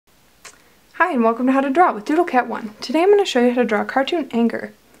Hi and welcome to How to Draw with DoodleCat 1. Today I'm going to show you how to draw cartoon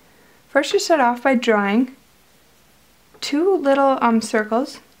anchor. First you start off by drawing two little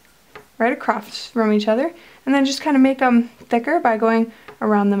circles right across from each other, and then just kind of make them thicker by going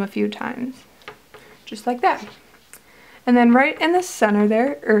around them a few times. Just like that. And then right in the center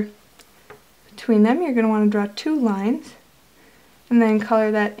there, or between them, you're going to want to draw two lines and then color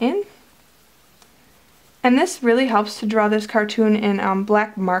that in. And this really helps to draw this cartoon in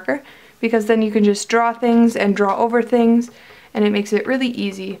black marker, because then you can just draw things and draw over things, and it makes it really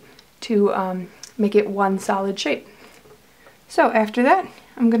easy to make it one solid shape. So after that,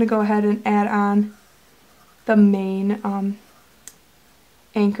 I'm going to go ahead and add on the main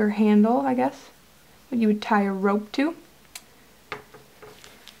anchor handle, I guess, what you would tie a rope to.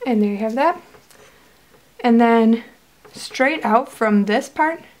 And there you have that. And then straight out from this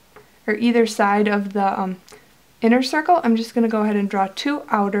part, or either side of the inner circle, I'm just going to go ahead and draw two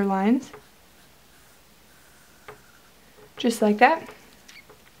outer lines. Just like that.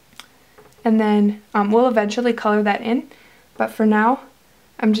 And then we'll eventually color that in, but for now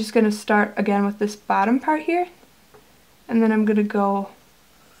I'm just going to start again with this bottom part here, and then I'm going to go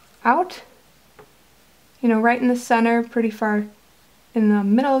out, you know, right in the center, pretty far in the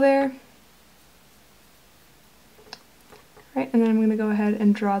middle there. Right, and then I'm going to go ahead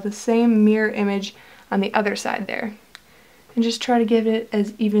and draw the same mirror image on the other side there. And just try to give it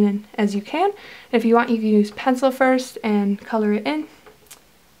as even as you can. If you want, you can use pencil first and color it in.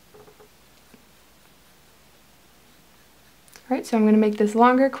 Alright, so I'm going to make this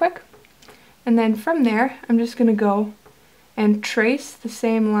longer quick. And then from there, I'm just going to go and trace the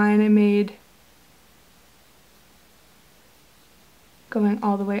same line I made going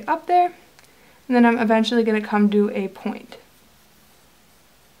all the way up there. And then I'm eventually going to come to a point.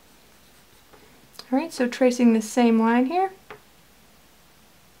 Alright, so tracing the same line here,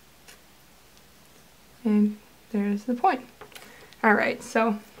 and there's the point. Alright,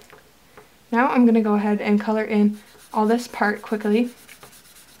 so now I'm going to go ahead and color in all this part quickly,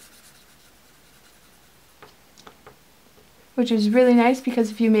 which is really nice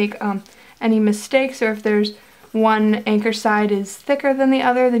because if you make any mistakes, or if there's one anchor side is thicker than the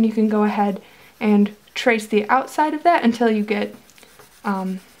other, then you can go ahead and trace the outside of that until you get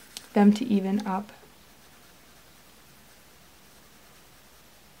them to even up.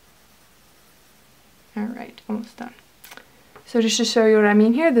 Alright, almost done. So just to show you what I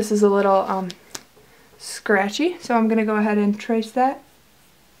mean here, this is a little scratchy, so I'm going to go ahead and trace that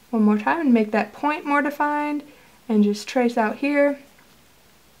one more time and make that point more defined, and just trace out here.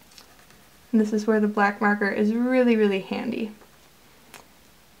 And this is where the black marker is really, really handy.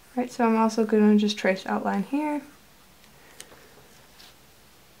 Right, so I'm also going to just trace outline here.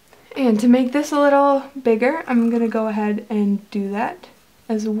 And to make this a little bigger, I'm going to go ahead and do that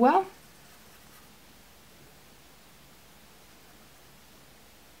as well.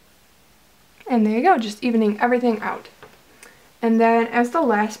 And there you go, just evening everything out. And then as the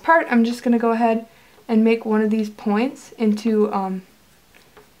last part, I'm just going to go ahead and make one of these points into an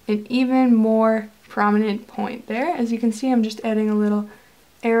even more prominent point there. As you can see, I'm just adding a little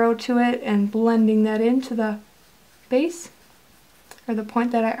arrow to it and blending that into the base, or the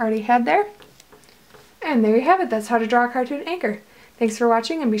point that I already had there. And there you have it, that's how to draw a cartoon anchor. Thanks for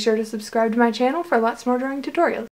watching, and be sure to subscribe to my channel for lots more drawing tutorials.